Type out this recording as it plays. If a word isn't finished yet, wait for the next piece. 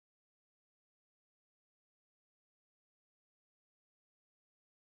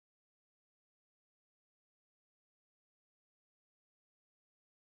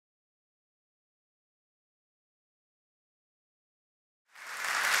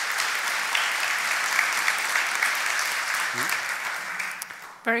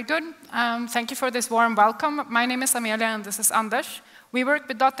Very good. Thank you for this warm welcome. My name is Amelia and this is Anders. We work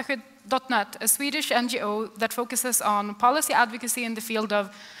with dataskydd.net, a Swedish NGO that focuses on policy advocacy in the field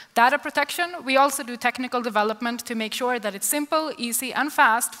of data protection. We also do technical development to make sure that it's simple, easy, and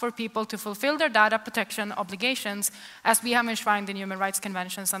fast for people to fulfill their data protection obligations as we have enshrined in human rights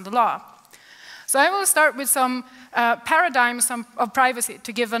conventions and the law. So I will start with some paradigms of privacy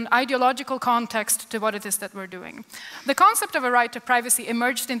to give an ideological context to what it is that we're doing. The concept of a right to privacy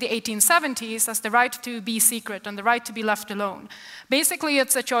emerged in the 1870s as the right to be secret and the right to be left alone. Basically,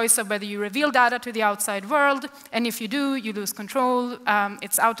 it's a choice of whether you reveal data to the outside world, and if you do, you lose control,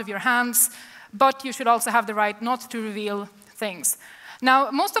 it's out of your hands, but you should also have the right not to reveal things. Now,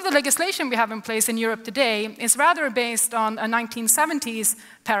 most of the legislation we have in place in Europe today is rather based on a 1970s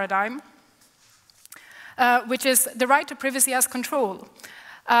paradigm, which is the right to privacy as control.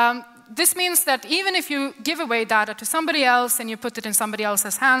 This means that even if you give away data to somebody else and you put it in somebody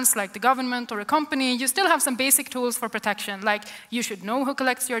else's hands, like the government or a company, you still have some basic tools for protection, like you should know who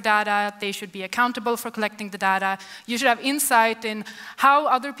collects your data, they should be accountable for collecting the data, you should have insight in how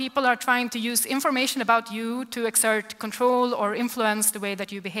other people are trying to use information about you to exert control or influence the way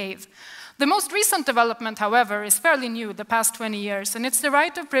that you behave. The most recent development, however, is fairly new, the past 20 years, and it's the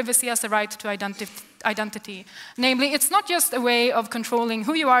right of privacy as a right to identity. Namely, it's not just a way of controlling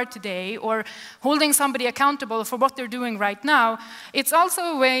who you are today or holding somebody accountable for what they're doing right now. It's also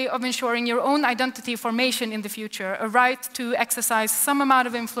a way of ensuring your own identity formation in the future, a right to exercise some amount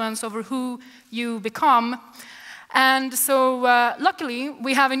of influence over who you become. And so, luckily,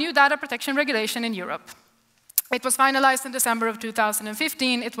 we have a new data protection regulation in Europe. It was finalized in December of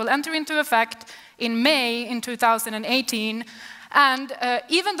 2015. It will enter into effect in May in 2018. And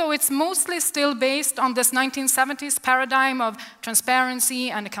even though it's mostly still based on this 1970s paradigm of transparency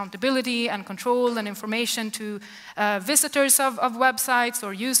and accountability and control and information to visitors of websites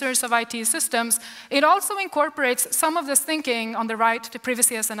or users of IT systems, it also incorporates some of this thinking on the right to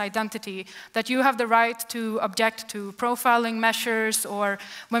privacy as an identity, that you have the right to object to profiling measures or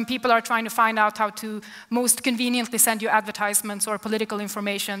when people are trying to find out how to most conveniently send you advertisements or political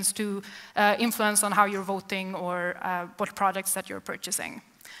information to influence on how you're voting or what products that you're purchasing.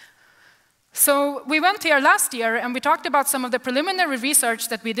 So we went here last year and we talked about some of the preliminary research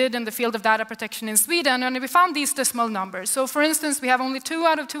that we did in the field of data protection in Sweden, and we found these dismal numbers. So for instance, we have only 2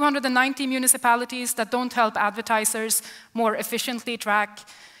 out of 290 municipalities that don't help advertisers more efficiently track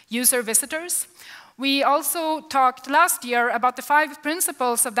user visitors. We also talked last year about the 5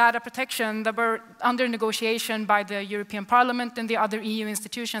 principles of data protection that were under negotiation by the European Parliament and the other EU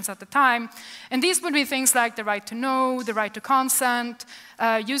institutions at the time. And these would be things like the right to know, the right to consent,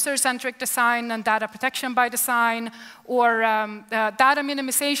 user-centric design and data protection by design, or data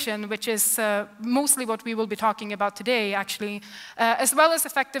minimization, which is mostly what we will be talking about today, actually, as well as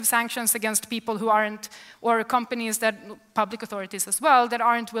effective sanctions against people who aren't, or companies that, public authorities as well, that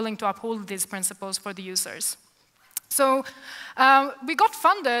aren't willing to uphold these principles for the users. So we got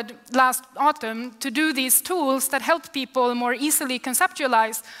funded last autumn to do these tools that help people more easily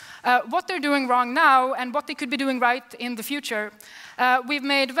conceptualize what they're doing wrong now and what they could be doing right in the future. We've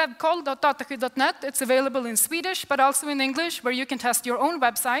made webcall.dataskydd.net. It's available in Swedish, but also in English, where you can test your own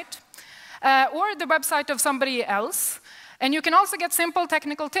website or the website of somebody else. And you can also get simple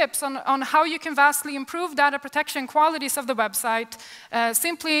technical tips on how you can vastly improve data protection qualities of the website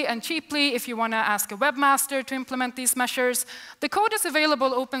simply and cheaply if you want to ask a webmaster to implement these measures. The code is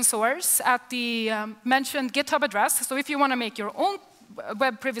available open source at the mentioned GitHub address. So if you want to make your own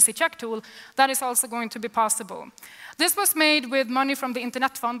web privacy check tool, that is also going to be possible. This was made with money from the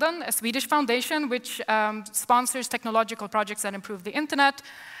Internetfonden, a Swedish foundation which sponsors technological projects that improve the internet.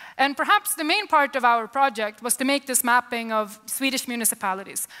 And perhaps the main part of our project was to make this mapping of Swedish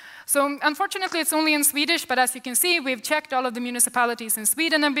municipalities. So unfortunately, it's only in Swedish, but as you can see, we've checked all of the municipalities in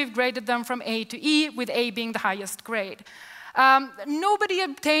Sweden and we've graded them from A to E, with A being the highest grade. Nobody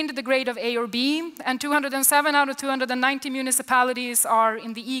obtained the grade of A or B, and 207 out of 290 municipalities are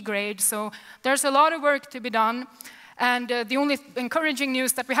in the E grade, so there's a lot of work to be done. And the only encouraging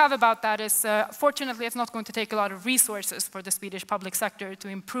news that we have about that is, fortunately, it's not going to take a lot of resources for the Swedish public sector to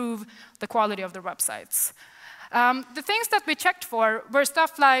improve the quality of their websites. The things that we checked for were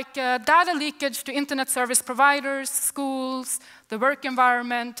stuff like data leakage to internet service providers, schools, the work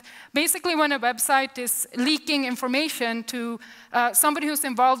environment. Basically, when a website is leaking information to somebody who's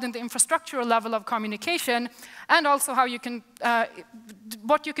involved in the infrastructural level of communication, and also how you can,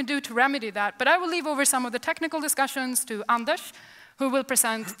 what you can do to remedy that. But I will leave over some of the technical discussions to Anders, who will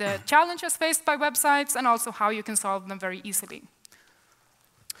present the challenges faced by websites and also how you can solve them very easily.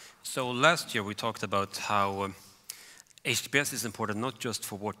 So last year we talked about how HTTPS is important not just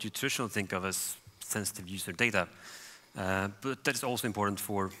for what you traditionally think of as sensitive user data, but that is also important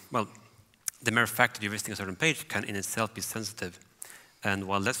for, well, the mere fact that you're visiting a certain page can in itself be sensitive. And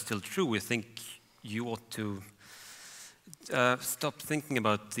while that's still true, we think you ought to stop thinking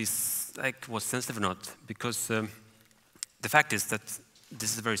about this, like what's sensitive or not, because the fact is that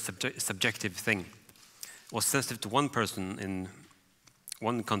this is a very subjective thing. What's sensitive to one person in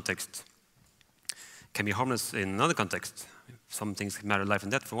one context can be harmless in another context. Some things can matter life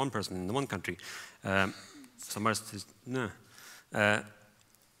and death for one person in one country. Some others, no.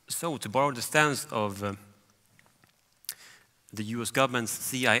 So to borrow the stance of the US government's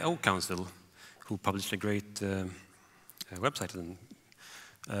CIO Council, who published a great website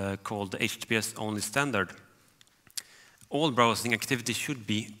called the HTTPS only standard, all browsing activity should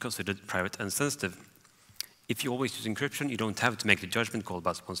be considered private and sensitive. If you always use encryption, you don't have to make the judgment call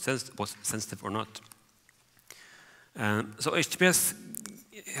about what's sensitive or not. So HTTPS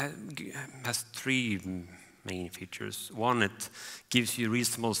has three main features. One, it gives you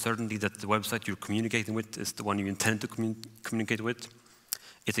reasonable certainty that the website you're communicating with is the one you intend to communicate with.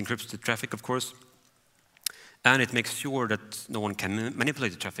 It encrypts the traffic, of course. And it makes sure that no one can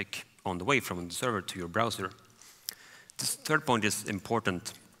manipulate the traffic on the way from the server to your browser. This third point is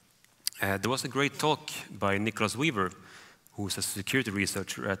important. There was a great talk by Nicholas Weaver, who's a security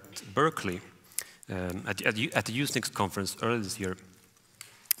researcher at Berkeley, at the Usenix conference earlier this year,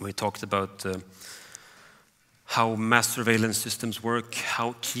 where he talked about how mass surveillance systems work,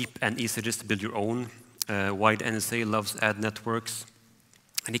 how cheap and easy it is to build your own, why the NSA loves ad networks.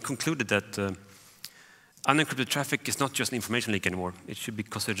 And he concluded that unencrypted traffic is not just an information leak anymore. It should be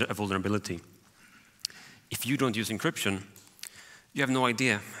considered a vulnerability. If you don't use encryption, you have no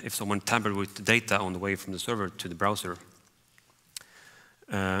idea if someone tampered with the data on the way from the server to the browser.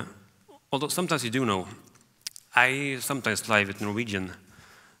 Although sometimes you do know. I sometimes fly with Norwegian,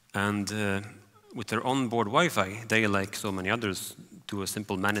 and with their onboard Wi-Fi, they, like so many others, do a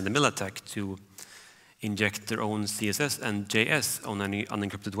simple man-in-the-middle attack to inject their own CSS and JS on any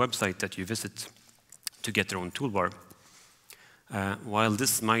unencrypted website that you visit to get their own toolbar. While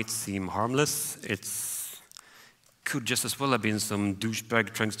this might seem harmless, it could just as well have been some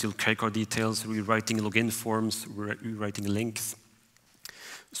douchebag trying to steal credit card details, rewriting login forms, rewriting links,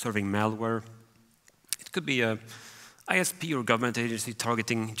 serving malware. It could be a ISP or government agency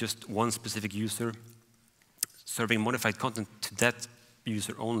targeting just one specific user, serving modified content to that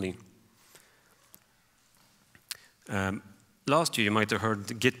user only. Last year, you might have heard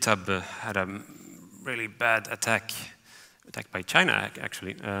GitHub had a really bad attack by China,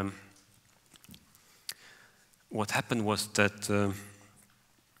 actually. What happened was that,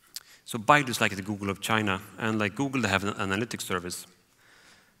 so Baidu is like the Google of China, and like Google, they have an analytics service.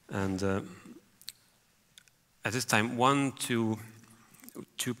 And at this time, 1 to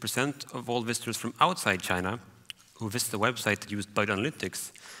 2% of all visitors from outside China who visit the website that used Baidu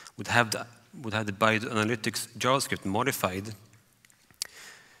Analytics would have the Baidu Analytics JavaScript modified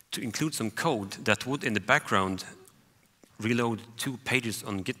to include some code that would, in the background, reload 2 pages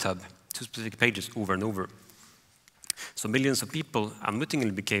on GitHub, 2 specific pages over and over. So millions of people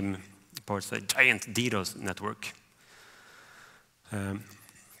unwittingly became part of a giant DDoS network.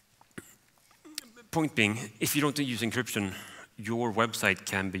 Point being, if you don't use encryption, your website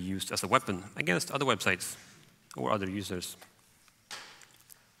can be used as a weapon against other websites or other users.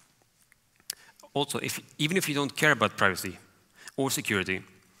 Also, even if you don't care about privacy or security,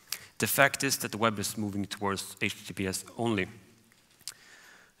 the fact is that the web is moving towards HTTPS only.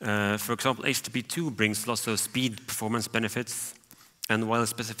 For example, HTTP 2 brings lots of speed performance benefits, and while the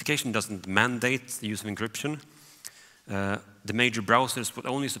specification doesn't mandate the use of encryption, the major browsers would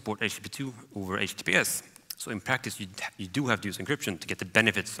only support HTTP 2 over HTTPS. So in practice, you do have to use encryption to get the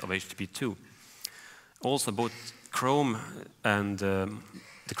benefits of HTTP 2. Also, both Chrome and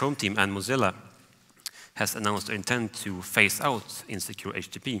the Chrome team and Mozilla has announced their intent to phase out insecure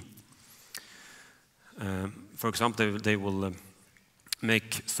HTTP. For example, they will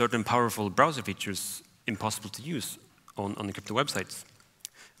make certain powerful browser features impossible to use on encrypted websites.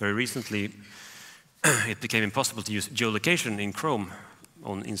 Very recently, it became impossible to use geolocation in Chrome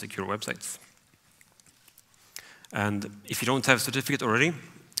on insecure websites. And if you don't have a certificate already,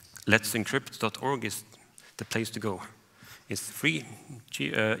 let'sencrypt.org is the place to go. It's free,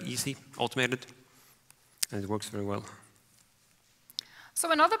 easy, automated, and it works very well.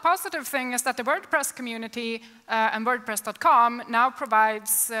 So another positive thing is that the WordPress community and WordPress.com now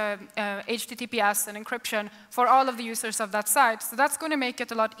provides HTTPS and encryption for all of the users of that site. So that's going to make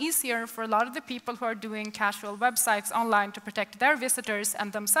it a lot easier for a lot of the people who are doing casual websites online to protect their visitors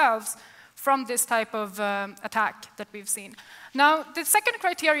and themselves from this type of attack that we've seen. Now, the second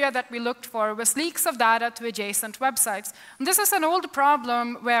criteria that we looked for was leaks of data to adjacent websites. And this is an old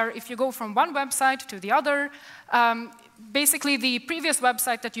problem where if you go from one website to the other, basically the previous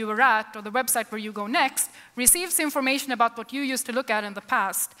website that you were at, or the website where you go next, receives information about what you used to look at in the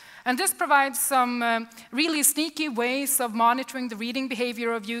past. And this provides some really sneaky ways of monitoring the reading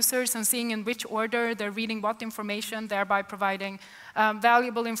behavior of users and seeing in which order they're reading what information, thereby providing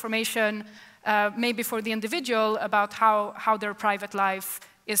valuable information, maybe for the individual, about how their private life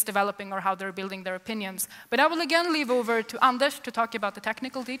is developing or how they're building their opinions. But I will again leave over to Anders to talk about the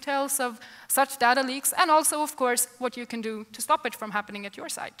technical details of such data leaks, and also, of course, what you can do to stop it from happening at your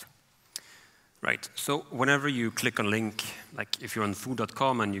site. Right, so whenever you click on a link, like if you're on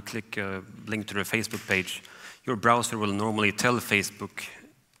food.com and you click a link to their Facebook page, your browser will normally tell Facebook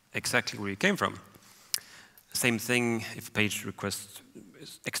exactly where you came from. Same thing if a page requests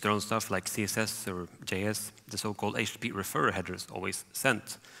external stuff like CSS or JS, the so-called HTTP referrer header is always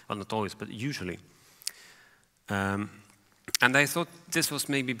sent. Well, not always, but usually. And I thought this was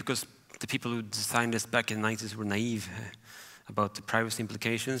maybe because the people who designed this back in the 90s were naive about the privacy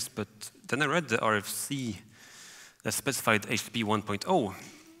implications, but then I read the RFC that specified HTTP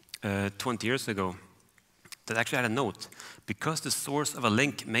 1.0 20 years ago that actually had a note. Because the source of a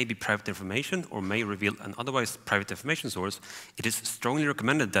link may be private information or may reveal an otherwise private information source, it is strongly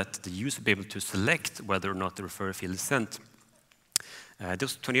recommended that the user be able to select whether or not the referrer field is sent. This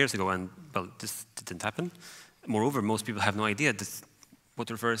was 20 years ago, and well, this didn't happen. Moreover, most people have no idea what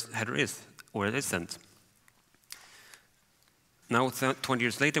the referrer header is or it is sent. Now, 20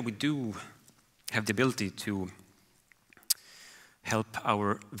 years later, we do have the ability to help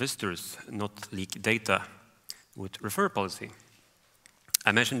our visitors not leak data with referrer policy.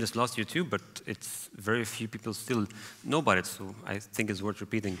 I mentioned this last year too, but it's very few people still know about it, so I think it's worth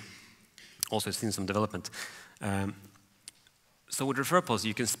repeating. Also seen some development. So with referrer policy,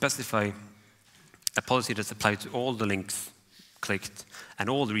 you can specify a policy that's applied to all the links clicked and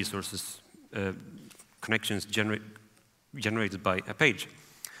all the resources, connections generated by a page,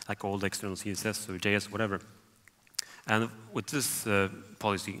 like all the external CSS or JS, whatever. And with this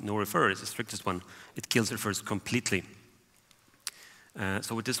policy, no referrer is the strictest one. It kills referrers completely.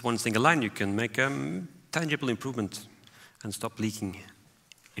 So with this one single line, you can make a tangible improvement and stop leaking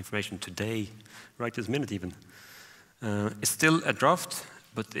information today, right this minute even. It's still a draft,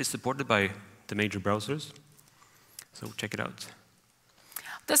 but it's supported by the major browsers. So check it out.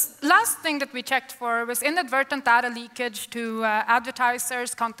 This last thing that we checked for was inadvertent data leakage to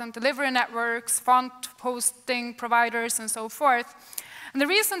advertisers, content delivery networks, font hosting providers, and so forth. And the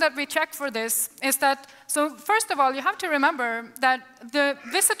reason that we checked for this is that, so first of all, you have to remember that the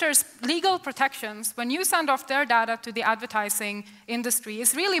visitors' legal protections, when you send off their data to the advertising industry,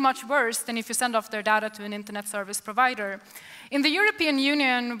 is really much worse than if you send off their data to an internet service provider. In the European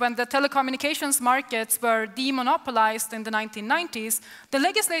Union, when the telecommunications markets were demonopolized in the 1990s, the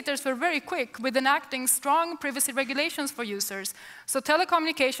legislators were very quick with enacting strong privacy regulations for users. So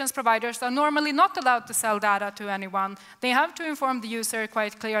telecommunications providers are normally not allowed to sell data to anyone. They have to inform the user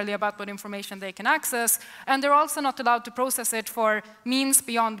quite clearly about what information they can access, and they're also not allowed to process it for means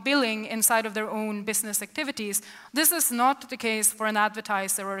beyond billing inside of their own business activities. This is not the case for an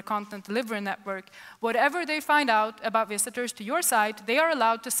advertiser or a content delivery network. Whatever they find out about visitors to your site, they are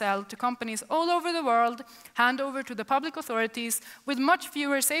allowed to sell to companies all over the world, hand over to the public authorities with much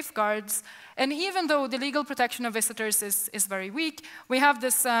fewer safeguards. And even though the legal protection of visitors is very weak, we have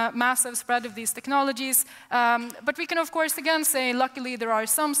this massive spread of these technologies. But we can, of course, again say, luckily, there are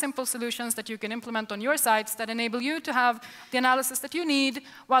some simple solutions that you can implement on your sites that enable you to have the analysis that you need,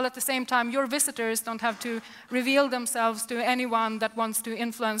 while at the same time, your visitors don't have to reveal themselves to anyone that wants to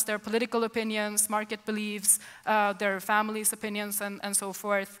influence their political opinions, market beliefs, their family's opinions, and so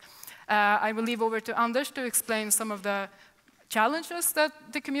forth. I will leave over to Anders to explain some of the challenges that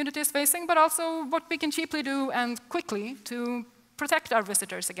the community is facing, but also what we can cheaply do and quickly to protect our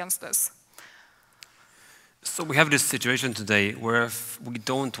visitors against this. So we have this situation today where if we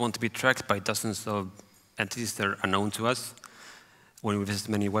don't want to be tracked by dozens of entities that are known to us when we visit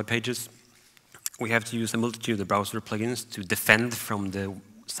many web pages, we have to use a multitude of browser plugins to defend from the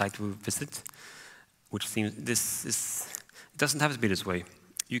site we visit, which seems it doesn't have to be this way.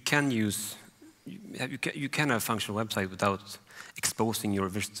 You can have a functional website without exposing your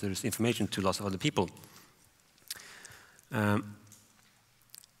visitors' information to lots of other people.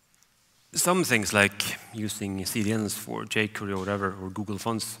 Some things like using CDNs for jQuery or whatever, or Google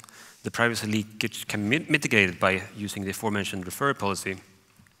fonts, the privacy leakage can be mitigated by using the aforementioned referrer policy.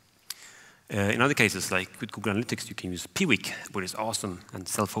 In other cases, like with Google Analytics, you can use pweek, which is awesome and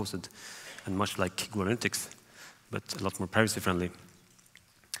self-hosted, and much like Google Analytics, but a lot more privacy-friendly.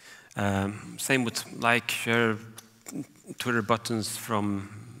 Same with like, share, Twitter buttons from,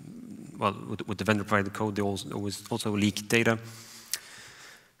 well, with the vendor-provided code, they also leak data.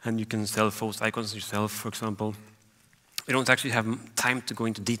 And you can self-host icons yourself, for example. We don't actually have time to go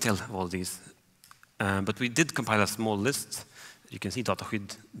into detail of all these, but we did compile a small list. You can see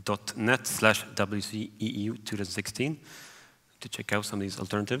dataskydd.net/WCEU 2016 to check out some of these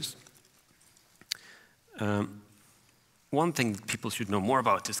alternatives. One thing that people should know more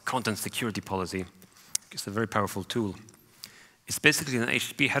about is content security policy. It's a very powerful tool. It's basically an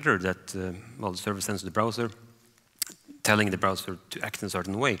HTTP header that well, the server sends to the browser, telling the browser to act in a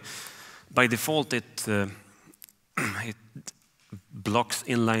certain way. By default, it blocks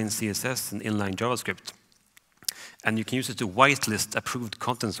inline CSS and inline JavaScript. And you can use it to whitelist approved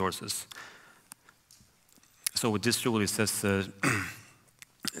content sources. So with this rule, it says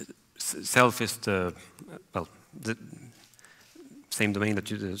self is the, well, the same domain that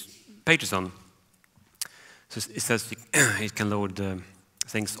the page is on. So it says it can load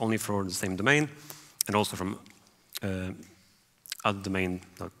things only for the same domain and also from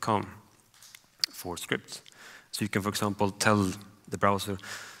otherdomain.com for scripts. So you can, for example, tell the browser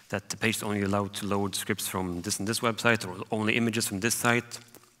that the page is only allowed to load scripts from this and this website, or only images from this site,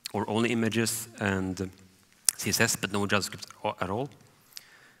 or only images and CSS, but no JavaScript at all.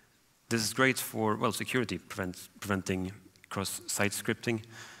 This is great for, well, security, preventing cross-site scripting.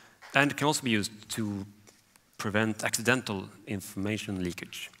 And it can also be used to prevent accidental information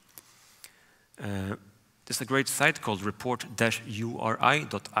leakage. There's a great site called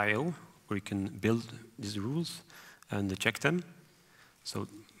report-uri.io, where you can build these rules and check them. So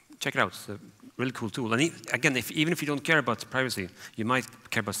check it out. It's a really cool tool. And again, even if you don't care about privacy, you might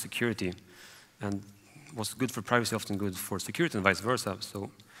care about security. And what's good for privacy is often good for security and vice versa.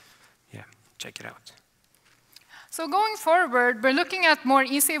 So yeah, check it out. So going forward, we're looking at more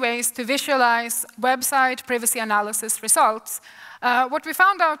easy ways to visualize website privacy analysis results. What we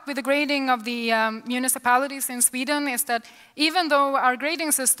found out with the grading of the municipalities in Sweden is that even though our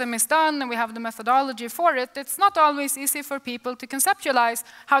grading system is done and we have the methodology for it, it's not always easy for people to conceptualize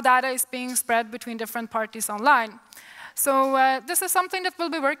how data is being spread between different parties online. So this is something that we'll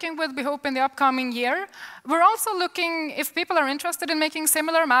be working with, we hope, in the upcoming year. We're also looking if people are interested in making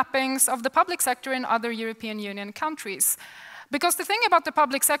similar mappings of the public sector in other European Union countries. Because the thing about the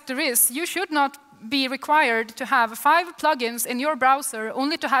public sector is you should not be required to have 5 plugins in your browser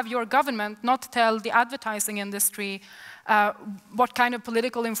only to have your government not tell the advertising industry what kind of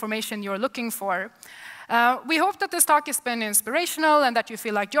political information you're looking for. We hope that this talk has been inspirational and that you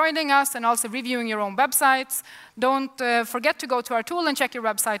feel like joining us and also reviewing your own websites. Don't forget to go to our tool and check your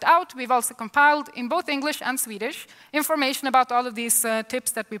website out. We've also compiled, in both English and Swedish, information about all of these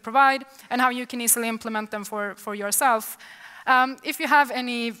tips that we provide and how you can easily implement them for yourself. If you have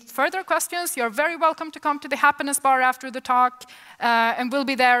any further questions, you're very welcome to come to the Happiness Bar after the talk, and we'll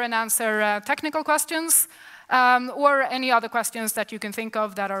be there and answer technical questions. Or any other questions that you can think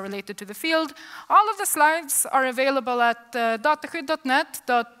of that are related to the field. All of the slides are available at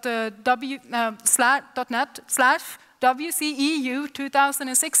dataskydd.net/WCEU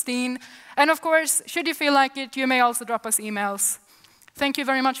 2016. And of course, should you feel like it, you may also drop us emails. Thank you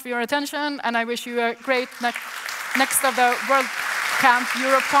very much for your attention, and I wish you a great next of the WordCamp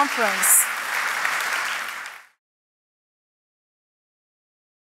Europe conference.